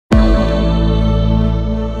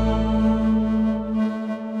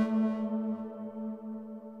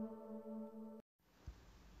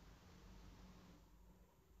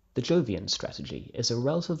The Jovian strategy is a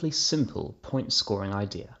relatively simple point-scoring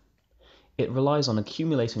idea. It relies on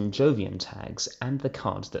accumulating Jovian tags and the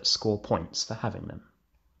cards that score points for having them.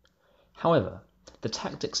 However, the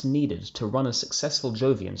tactics needed to run a successful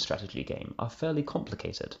Jovian strategy game are fairly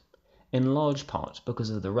complicated, in large part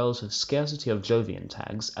because of the relative scarcity of Jovian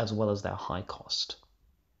tags as well as their high cost.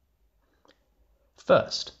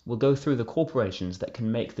 First, we'll go through the corporations that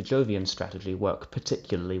can make the Jovian strategy work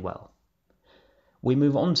particularly well. We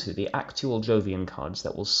move on to the actual Jovian cards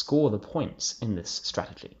that will score the points in this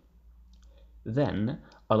strategy. Then,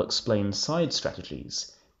 I'll explain side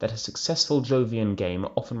strategies that a successful Jovian game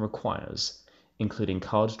often requires, including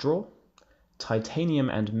card draw,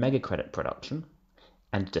 titanium and mega credit production,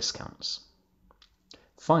 and discounts.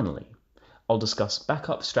 Finally, I'll discuss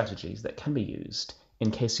backup strategies that can be used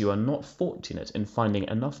in case you are not fortunate in finding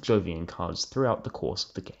enough Jovian cards throughout the course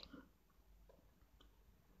of the game.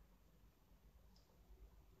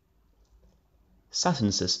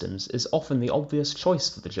 Saturn Systems is often the obvious choice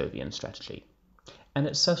for the Jovian strategy, and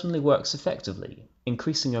it certainly works effectively,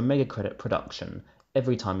 increasing your mega credit production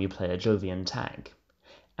every time you play a Jovian tag,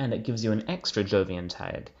 and it gives you an extra Jovian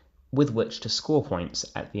tag with which to score points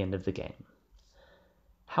at the end of the game.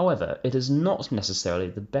 However, it is not necessarily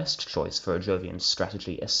the best choice for a Jovian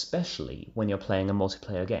strategy, especially when you're playing a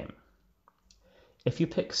multiplayer game. If you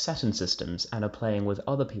pick Saturn Systems and are playing with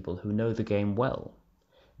other people who know the game well,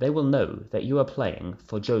 they will know that you are playing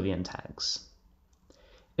for Jovian tags.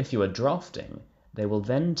 If you are drafting, they will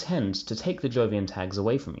then tend to take the Jovian tags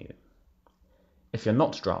away from you. If you're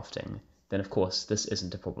not drafting, then of course this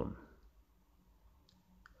isn't a problem.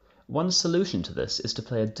 One solution to this is to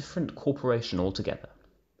play a different corporation altogether.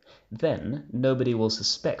 Then nobody will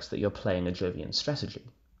suspect that you're playing a Jovian strategy.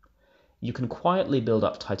 You can quietly build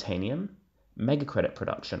up titanium, mega credit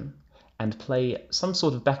production, and play some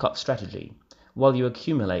sort of backup strategy while you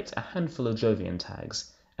accumulate a handful of Jovian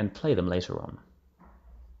tags and play them later on.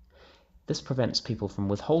 This prevents people from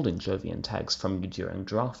withholding Jovian tags from you during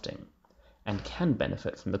drafting, and can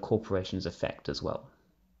benefit from the corporation's effect as well.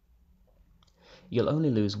 You'll only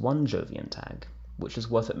lose one Jovian tag, which is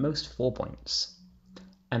worth at most 4 points,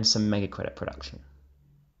 and some mega credit production.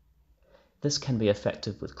 This can be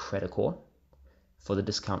effective with Credicore, for the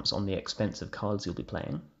discounts on the expensive cards you'll be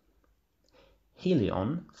playing,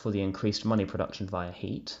 Helion for the increased money production via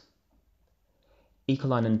heat,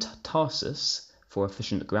 Ecoline and Tarsus for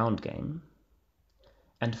efficient ground game,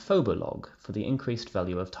 and Phobolog for the increased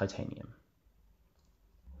value of titanium.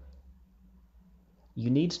 You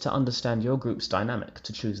need to understand your group's dynamic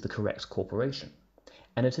to choose the correct corporation,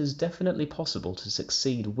 and it is definitely possible to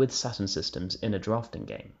succeed with Saturn Systems in a drafting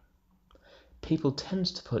game. People tend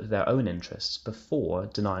to put their own interests before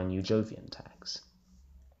denying you Jovian tags.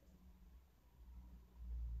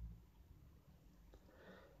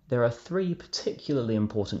 There are 3 particularly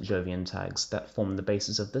important Jovian tags that form the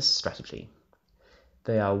basis of this strategy.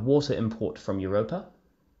 They are Water Import from Europa,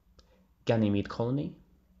 Ganymede Colony,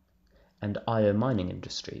 and Io Mining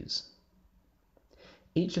Industries.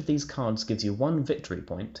 Each of these cards gives you 1 victory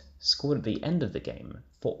point scored at the end of the game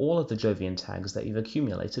for all of the Jovian tags that you've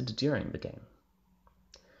accumulated during the game.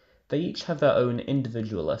 They each have their own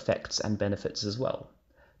individual effects and benefits as well,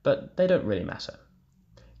 but they don't really matter.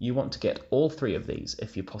 You want to get all 3 of these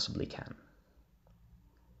if you possibly can.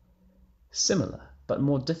 Similar, but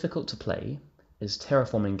more difficult to play, is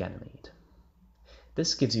Terraforming Ganymede.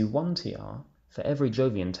 This gives you 1 TR for every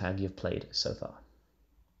Jovian tag you've played so far.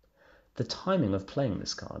 The timing of playing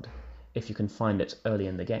this card, if you can find it early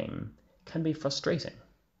in the game, can be frustrating.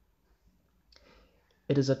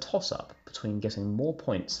 It is a toss-up between getting more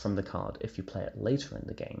points from the card if you play it later in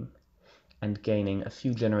the game, and gaining a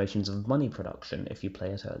few generations of money production if you play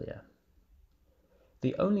it earlier.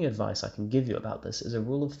 The only advice I can give you about this is a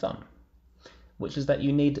rule of thumb, which is that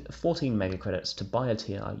you need 14 mega credits to buy a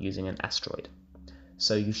TR using an asteroid.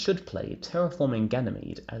 So you should play Terraforming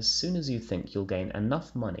Ganymede as soon as you think you'll gain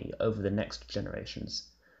enough money over the next generations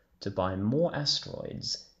to buy more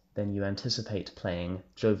asteroids than you anticipate playing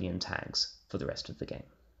Jovian tags for the rest of the game.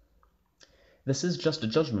 This is just a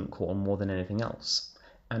judgment call more than anything else,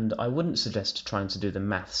 and I wouldn't suggest trying to do the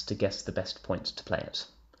maths to guess the best point to play it.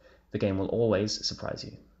 The game will always surprise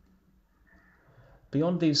you.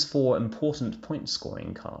 Beyond these 4 important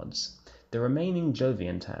point-scoring cards, the remaining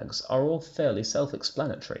Jovian tags are all fairly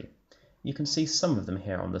self-explanatory. You can see some of them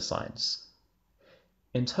here on the sides.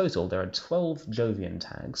 In total, there are 12 Jovian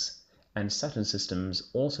tags, and Saturn Systems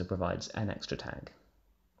also provides an extra tag.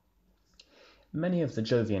 Many of the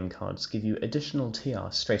Jovian cards give you additional TR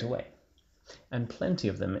straight away, and plenty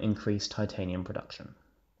of them increase titanium production.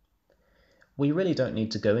 We really don't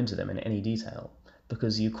need to go into them in any detail,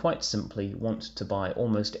 because you quite simply want to buy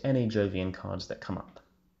almost any Jovian cards that come up.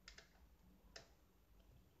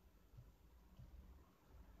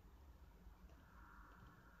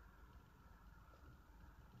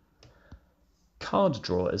 Card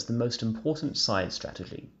draw is the most important side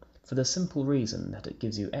strategy, for the simple reason that it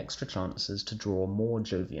gives you extra chances to draw more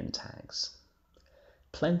Jovian tags.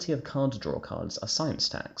 Plenty of card draw cards are science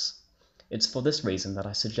tags. It's for this reason that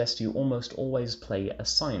I suggest you almost always play a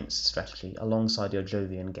science strategy alongside your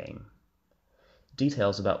Jovian game.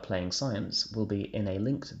 Details about playing science will be in a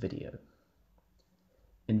linked video.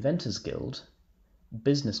 Inventors Guild,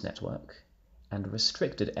 Business Network, and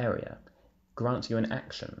Restricted Area grant you an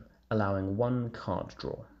action allowing 1 card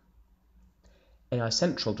draw. AI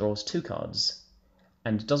Central draws 2 cards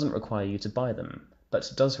and doesn't require you to buy them, but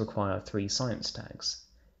does require 3 science tags,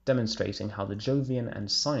 demonstrating how the Jovian and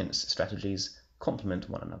science strategies complement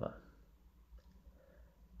one another.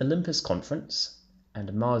 Olympus Conference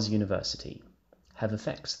and Mars University have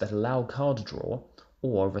effects that allow card draw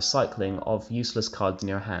or recycling of useless cards in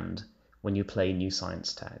your hand when you play new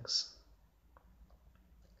science tags.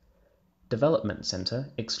 Development Center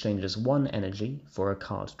exchanges 1 energy for a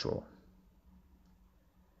card draw.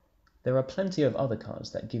 There are plenty of other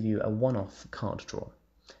cards that give you a one-off card draw,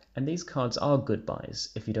 and these cards are good buys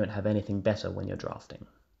if you don't have anything better when you're drafting.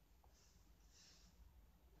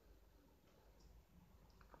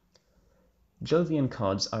 Jovian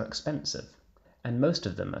cards are expensive, and most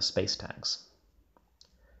of them are space tags.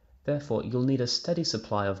 Therefore, you'll need a steady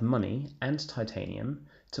supply of money and titanium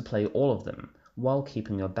to play all of them while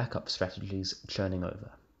keeping your backup strategies churning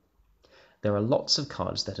over. There are lots of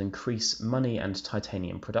cards that increase money and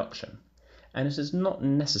titanium production, and it is not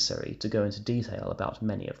necessary to go into detail about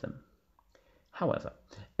many of them. However,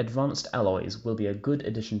 advanced alloys will be a good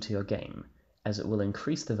addition to your game, as it will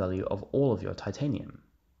increase the value of all of your titanium.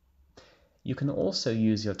 You can also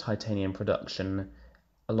use your titanium production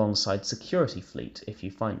alongside Security Fleet if you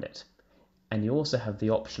find it, and you also have the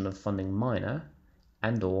option of funding Miner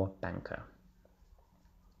and/or Banker.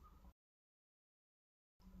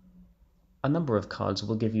 A number of cards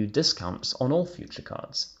will give you discounts on all future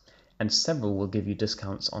cards, and several will give you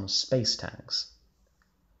discounts on space tags.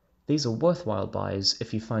 These are worthwhile buys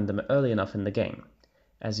if you find them early enough in the game,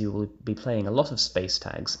 as you will be playing a lot of space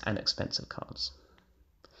tags and expensive cards.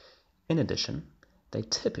 In addition, they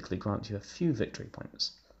typically grant you a few victory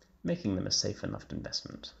points, making them a safe enough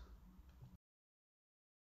investment.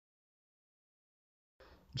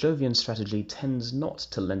 Jovian strategy tends not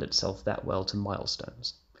to lend itself that well to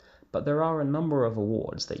milestones, but there are a number of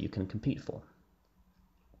awards that you can compete for.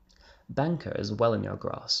 Banker is well in your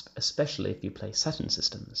grasp, especially if you play Saturn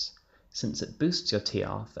systems, since it boosts your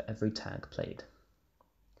TR for every tag played.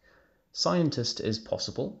 Scientist is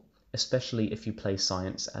possible, especially if you play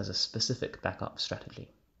science as a specific backup strategy.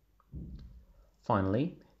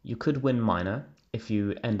 Finally, you could win Miner if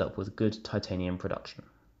you end up with good titanium production.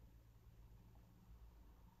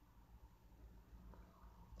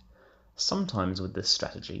 Sometimes with this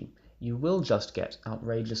strategy, you will just get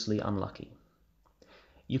outrageously unlucky.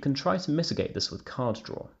 You can try to mitigate this with card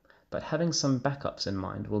draw, but having some backups in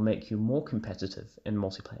mind will make you more competitive in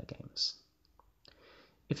multiplayer games.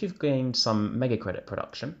 If you've gained some mega credit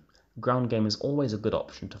production, ground game is always a good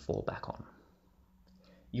option to fall back on.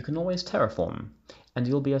 You can always terraform, and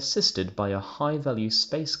you'll be assisted by your high-value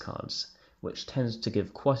space cards, which tend to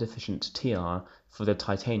give quite efficient TR for the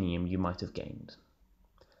titanium you might have gained.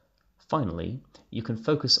 Finally, you can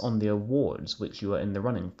focus on the awards which you are in the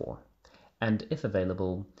running for, and if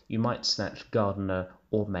available, you might snatch Gardener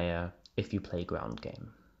or Mayor if you play ground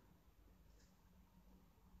game.